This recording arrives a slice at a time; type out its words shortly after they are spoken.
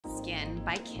Skin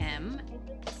by Kim.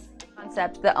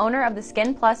 Concept, the owner of the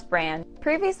Skin Plus brand,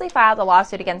 previously filed a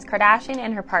lawsuit against Kardashian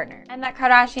and her partner, and that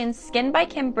Kardashian's Skin by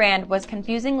Kim brand was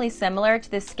confusingly similar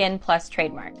to the Skin Plus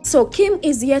trademark. So Kim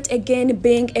is yet again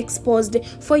being exposed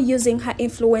for using her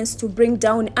influence to bring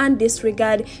down and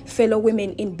disregard fellow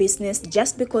women in business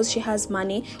just because she has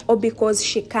money or because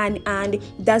she can and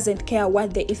doesn't care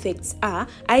what the effects are.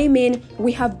 I mean,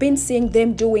 we have been seeing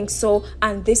them doing so,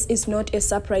 and this is not a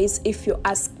surprise if you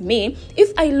ask me.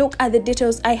 If I look at the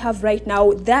details I have right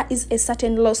now, there is a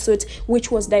certain lawsuit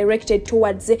which was directed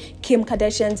towards Kim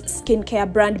Kardashian's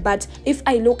skincare brand, but if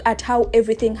I look at how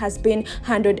everything has been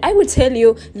handled, I would tell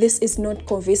you this is not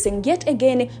convincing. Yet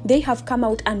again, they have come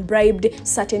out and bribed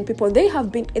certain people. They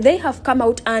have come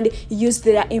out and used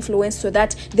their influence so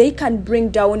that they can bring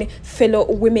down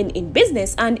fellow women in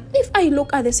business. And if I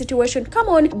look at the situation, come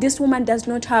on, this woman does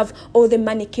not have all the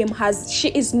money Kim has. She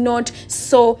is not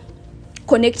so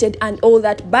connected and all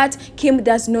that, but Kim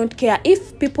does not care.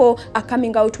 If people are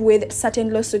coming out with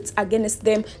certain lawsuits against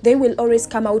them, they will always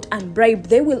come out and bribe.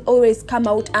 They will always come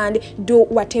out and do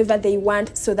whatever they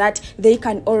want so that they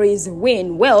can always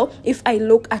win. Well, if I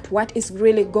look at what is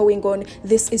really going on,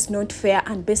 this is not fair,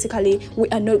 and basically we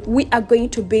are going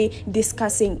to be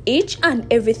discussing each and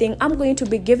everything. I'm going to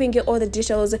be giving you all the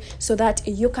details so that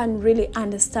you can really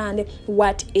understand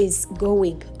what is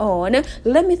going on.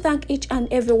 Let me thank each and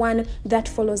everyone that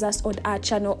follows us on our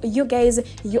channel. You guys,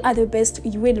 you are the best.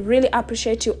 You will really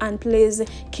appreciate you, and please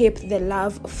keep the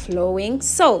love flowing.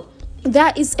 So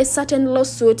there is a certain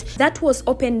lawsuit that was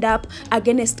opened up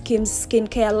against Kim's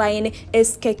skincare line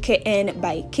SKKN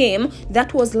by Kim.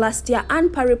 That was last year,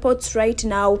 and per reports right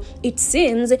now, it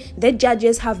seems the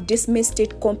judges have dismissed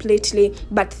it completely,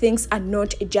 but things are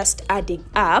not just adding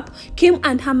up. Kim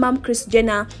and her mom Kris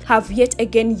Jenner have yet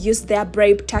again used their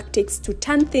bribe tactics to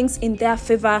turn things in their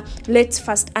favor. Let's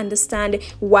first understand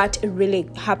what really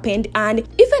happened. And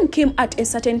even Kim, at a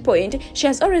certain point, she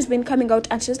has always been coming out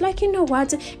and she's like, you know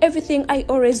what, everything I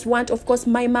always want, of course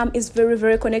my mom is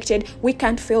very connected, we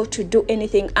can't fail to do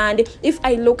anything. And if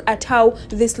I look at how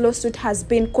this lawsuit has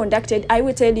been conducted, I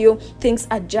will tell you things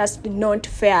are just not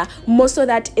fair. More so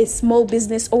that a small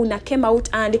business owner came out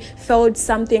and filed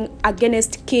something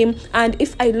against Kim, and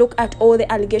if I look at all the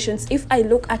allegations, if I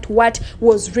look at what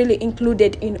was really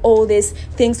included in all this,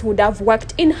 things would have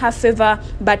worked in her favor,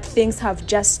 but things have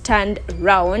just turned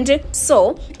around.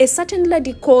 So a certain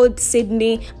lady called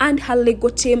Sydney and her legal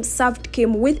team served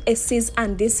Kim with a cease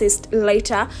and desist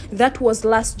letter. That was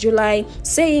last July,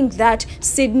 saying that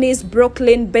Sydney's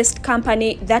Brooklyn-based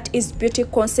company, that is Beauty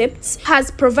Concepts,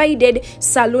 has provided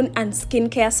salon and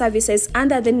skincare services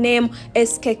under the name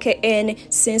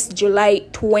SKKN since July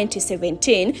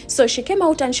 2017. So she came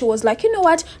out and she was like, you know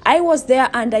what, I was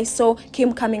there and I saw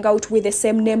Kim coming out with the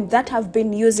same name that have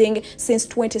been using since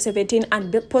 2017,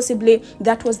 and possibly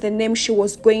that was the name she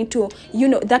was going to, you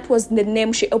know, that was the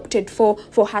name she opted for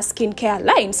her skincare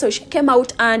line. So she came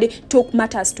out and took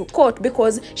matters to court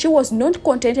because she was not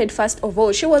contented. First of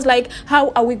all, she was like,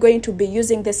 how are we going to be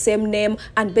using the same name?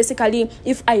 And basically,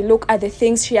 if I look at the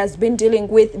things she has been dealing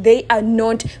with, they are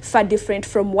not far different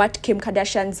from what Kim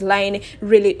Kardashian's line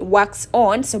really works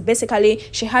on. So basically,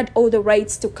 she had all the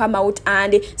rights to come out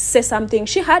and say something.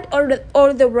 She had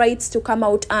all the rights to come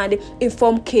out and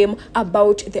inform Kim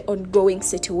about the ongoing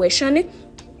situation.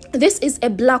 This is a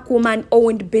black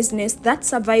woman-owned business that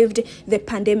survived the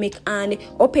pandemic and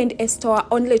opened a store,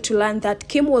 only to learn that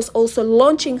Kim was also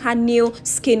launching her new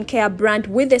skincare brand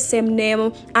with the same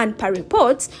name. And per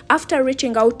reports, after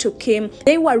reaching out to Kim,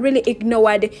 they were really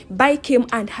ignored by Kim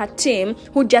and her team,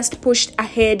 who just pushed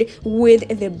ahead with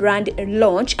the brand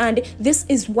launch. And this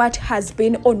is what has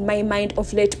been on my mind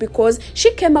of late, because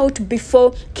she came out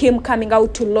before Kim coming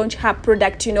out to launch her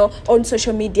product, you know, on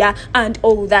social media and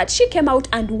all that. She came out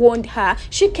and warned her.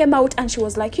 She came out and she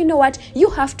was like, you know what,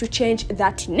 you have to change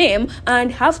that name,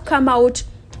 and have come out,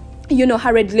 you know,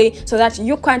 hurriedly, so that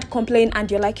you can't complain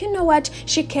and you're like, you know what,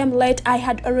 she came late, I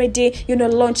had already, you know,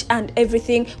 launched and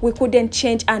everything, we couldn't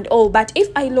change and all. But if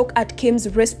I look at Kim's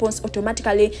response,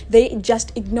 automatically they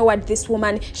just ignored this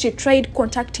woman. She tried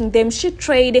contacting them, she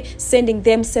tried sending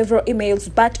them several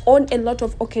emails, but on a lot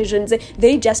of occasions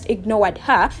they just ignored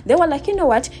her. They were like, you know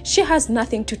what, she has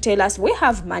nothing to tell us, we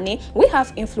have money, we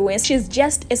have influence, she's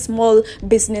just a small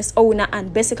business owner.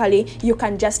 And basically you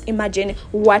can just imagine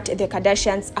what the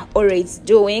Kardashians are always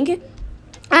doing.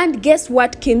 And guess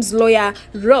what Kim's lawyer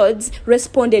Rhodes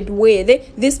responded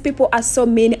with? These people are so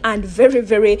mean and very,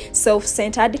 very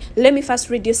self-centered. Let me first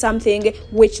read you something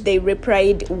which they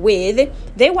replied with.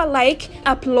 They were like,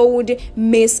 applaud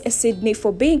Miss Sydney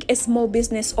for being a small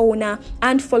business owner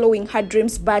and following her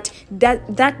dreams, but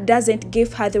that doesn't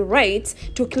give her the right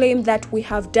to claim that we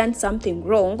have done something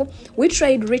wrong. We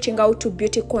tried reaching out to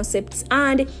Beauty Concepts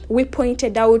and we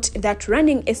pointed out that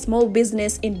running a small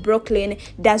business in Brooklyn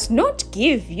does not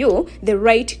give you the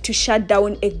right to shut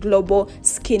down a global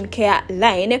skincare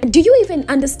line. Do you even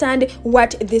understand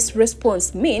what this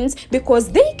response means?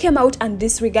 Because they came out and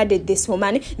disregarded this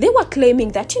woman. They were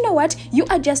claiming that, you know what, you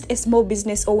are just a small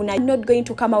business owner. You're not going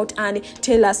to come out and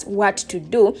tell us what to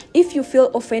do. If you feel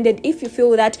offended, if you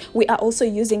feel that we are also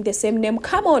using the same name,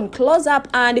 come on, close up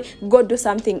and go do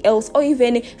something else, or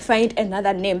even find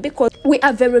another name, because we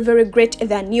are very, very greater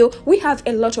than you. We have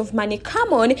a lot of money.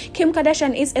 Come on, Kim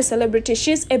Kardashian is a celebrity.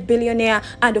 She's a billionaire,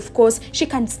 and of course she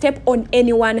can step on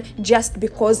anyone just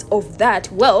because of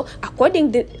that. Well,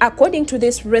 according to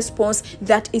this response,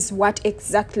 that is what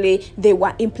exactly they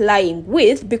were implying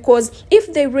with, because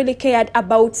if they really cared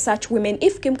about such women,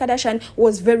 if Kim Kardashian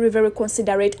was very, very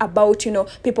considerate about, you know,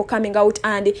 people coming out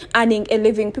and earning a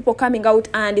living, people coming out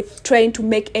and trying to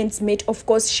make ends meet, of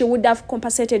course she would have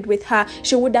compensated with her.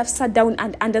 She would have sat down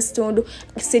and understood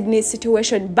Sydney's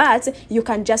situation. But you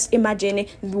can just imagine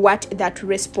what that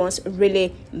response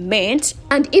really meant.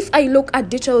 And if I look at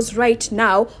details right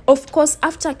now, of course,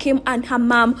 after Kim and her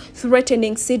mom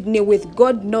threatening Sydney with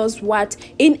God knows what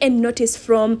in a notice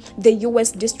from the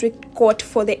US District Court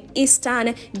for the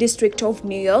Eastern District of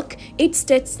New York, it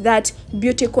states that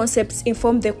Beauty Concepts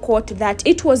informed the court that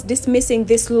it was dismissing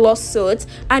this lawsuit,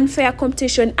 unfair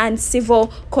competition and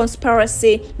civil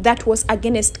conspiracy that was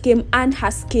against Kim and her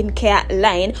skincare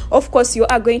line. Of course, you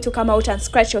are going to come out and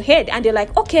scratch your head and you're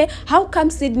like, okay, how come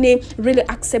Sydney really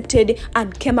accepted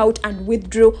and came out and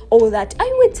withdrew all that? I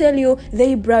will tell you,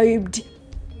 they bribed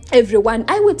everyone.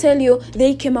 I will tell you,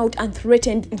 they came out and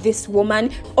threatened this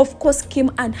woman. Of course, Kim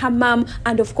and her mom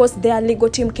and of course their legal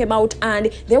team came out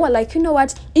and they were like, you know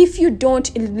what, if you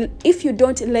don't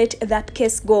let that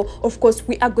case go, of course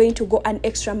we are going to go an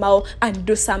extra mile and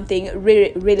do something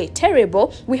really, really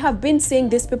terrible. We have been seeing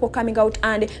these people coming out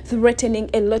and threatening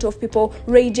a lot of people.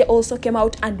 Ray J also came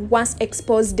out and once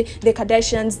exposed the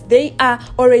Kardashians. They are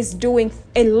always doing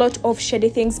a lot of shady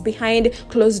things behind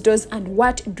closed doors. And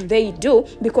what do they do?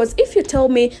 Because if you tell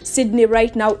me Sydney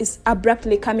right now is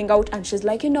abruptly coming out and she's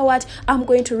like, you know what, I'm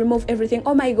going to remove everything,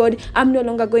 oh my god, I'm no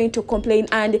longer going to complain.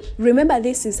 And remember,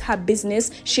 this is her business,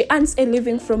 she earns a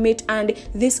living from it, and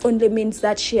this only means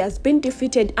that she has been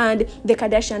defeated and the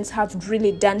Kardashians have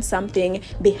really done something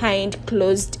behind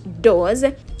closed doors.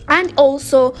 And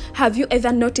also, have you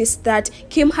ever noticed that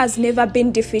Kim has never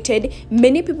been defeated?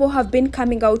 Many people have been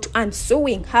coming out and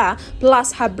suing her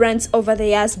plus her brands over the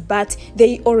years, but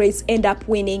they always end up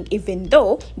winning even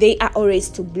though they are always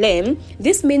to blame.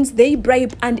 This means they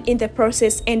bribe and in the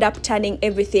process end up turning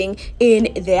everything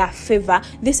in their favor.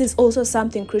 This is also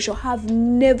something crucial. Have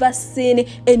never seen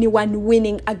anyone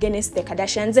winning against the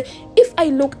Kardashians. If I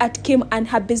look at Kim and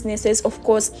her businesses, of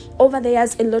course, over the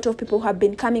years a lot of people have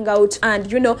been coming out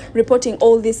and, you know, reporting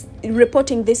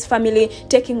this family,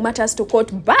 taking matters to court,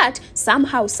 but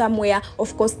somehow, somewhere,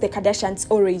 of course, the Kardashians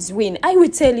always win. I will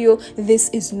tell you, this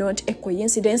is not a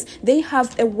coincidence. They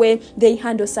have a way they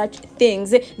handle such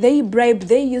things. They bribe,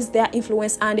 they use their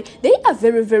influence, and they are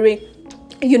very, very,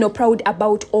 you know, proud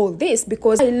about all this.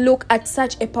 Because I look at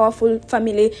such a powerful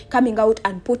family coming out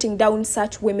and putting down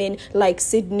such women like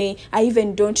Sydney. I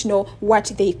even don't know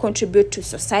what they contribute to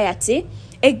society.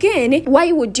 Again,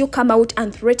 why would you come out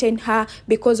and threaten her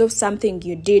because of something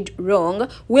you did wrong?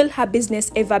 Will her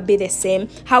business ever be the same?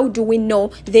 How do we know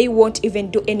they won't even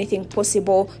do anything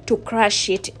possible to crash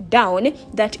it down?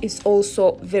 That is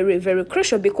also very, very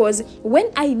crucial, because when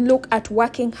I look at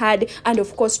working hard and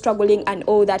of course struggling and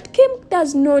all that, Kim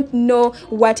does not know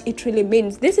what it really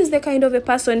means. This is the kind of a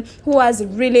person who has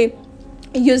really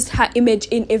used her image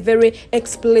in a very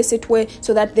explicit way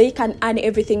so that they can earn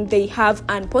everything they have.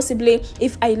 And possibly,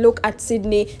 if I look at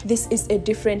Sydney, this is a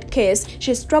different case.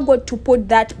 She struggled to put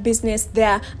that business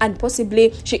there, and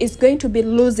possibly she is going to be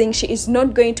losing. She is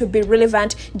not going to be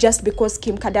relevant just because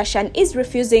Kim Kardashian is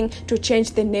refusing to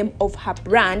change the name of her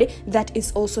brand. That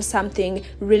is also something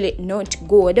really not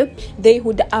good. They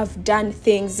would have done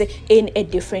things in a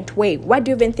different way. What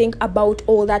do you even think about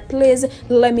all that? Please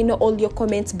let me know all your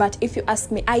comments. But if you ask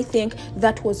me, I think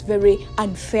that was very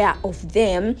unfair of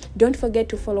them. Don't forget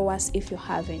to follow us if you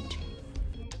haven't.